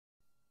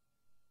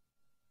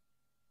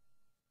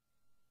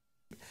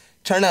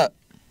Turn up.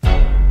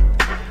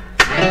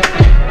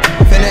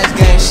 Finesse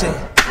gang shit.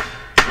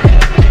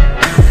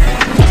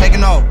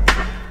 Taking off.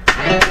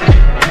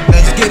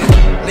 Let's get it.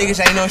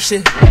 Niggas ain't no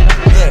shit.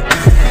 Look.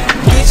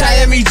 Bitch,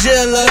 I am me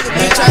Jilla.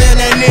 Bitch, I am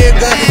that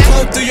nigga.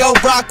 Come through your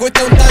block with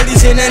them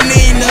 30s in a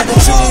Nina.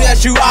 Shooting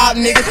at you out,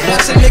 nigga.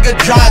 Watch a nigga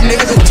drop,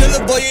 nigga.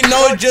 Jilla, boy, you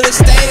know Jilla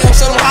stay on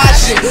some hot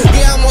shit.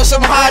 Yeah, I'm on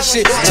some hot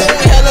shit. Tell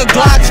me hella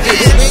Glock shit.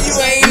 Man, you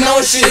ain't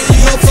no shit.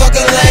 You a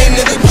fucking lame,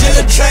 nigga.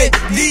 Jilla trade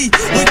D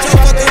with your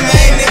fucking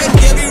main, nigga.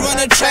 Yeah, we run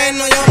a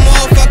train on your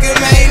motherfucking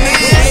main,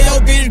 nigga. And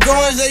your bitch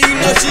going so you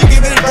know she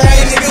give it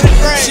brain, nigga.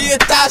 She a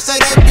thought, say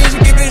that bitch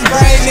give it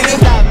brain, nigga.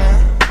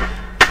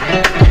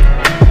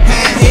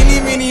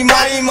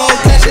 Money mo,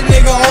 catch a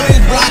nigga on his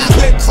block,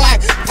 click,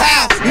 clack,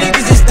 pow,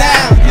 niggas is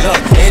down. Look,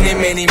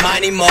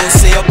 money mo,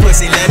 sell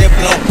pussy, let it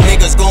blow.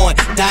 Niggas going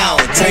down,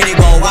 trading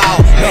going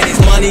wild. Man, it's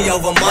money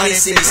over money,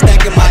 see me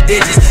stacking my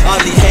digits.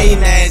 Ugly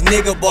hating ass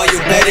nigga, boy, you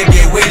better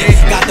get with it.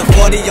 Got the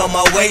 40 on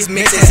my waist,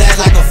 mix his ass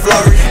like a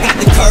flurry. Got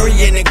the curry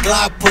in the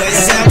Glock, put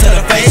Sam to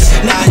the face.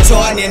 Now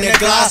Jordan in the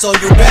glass, so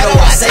you better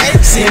watch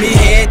it. See me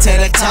head to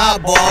the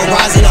top, boy,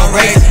 rising on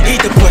race. Eat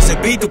the pussy,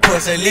 beat the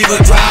pussy, leave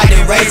her dry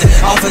and raise it.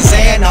 Off of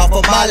Zan, off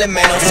of Molly,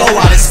 man, I'm so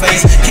out of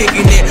space.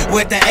 Kicking it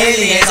with the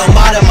aliens, I'm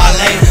out of my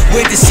lane.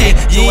 With the shit,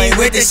 you ain't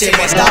with the shit,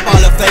 man, stop all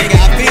the fake.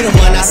 I feel the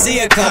money, I see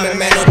it coming,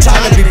 man, I'm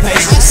trying to be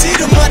patient. I see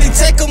the money,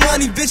 take the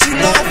money, bitch, you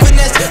know I'm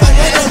finesse. I'm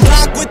on the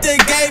block with the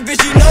game,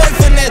 bitch, you know it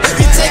finesse.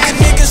 We taking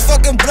niggas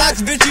fucking blocks,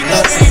 bitch, you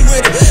know that we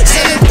with it.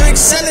 Selling bricks,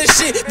 selling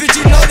shit, bitch,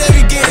 you know that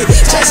we get it.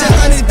 Chasing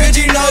hundreds, bitch,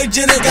 you know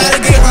Jilla gotta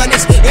get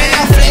hundreds. And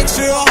I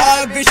flex real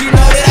hard, bitch, you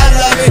know that I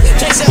love it.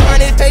 Chasing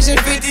hundreds, patient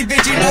 50,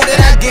 bitch, you know that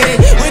I get it.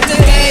 With the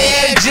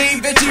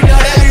AFG, bitch, you know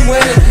that we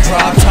winning.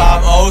 Drop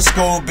top, old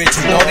school, bitch,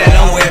 you know that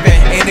I'm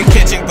whipping. In the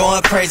kitchen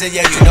going crazy,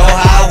 yeah, you know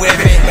how I whip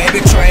it.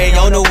 Baby train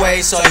on the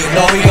way, so you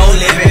know we gon'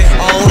 live it.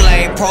 On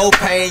lane,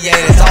 propane, yeah,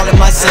 that's all in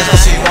my system.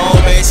 She on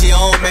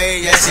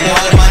me, yeah, she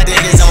all in my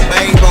digits. On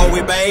bang, bro,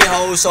 we bang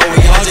hoes, so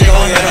we all just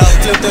gon' hit her.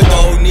 Flip the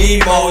gold,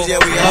 Nemos,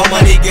 yeah, we all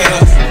money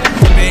getters.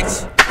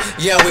 Bitch,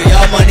 yeah, we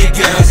all money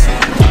getters.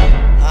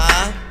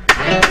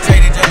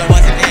 Trading Jilla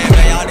once again,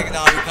 man, y'all niggas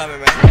know how we coming,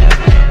 man.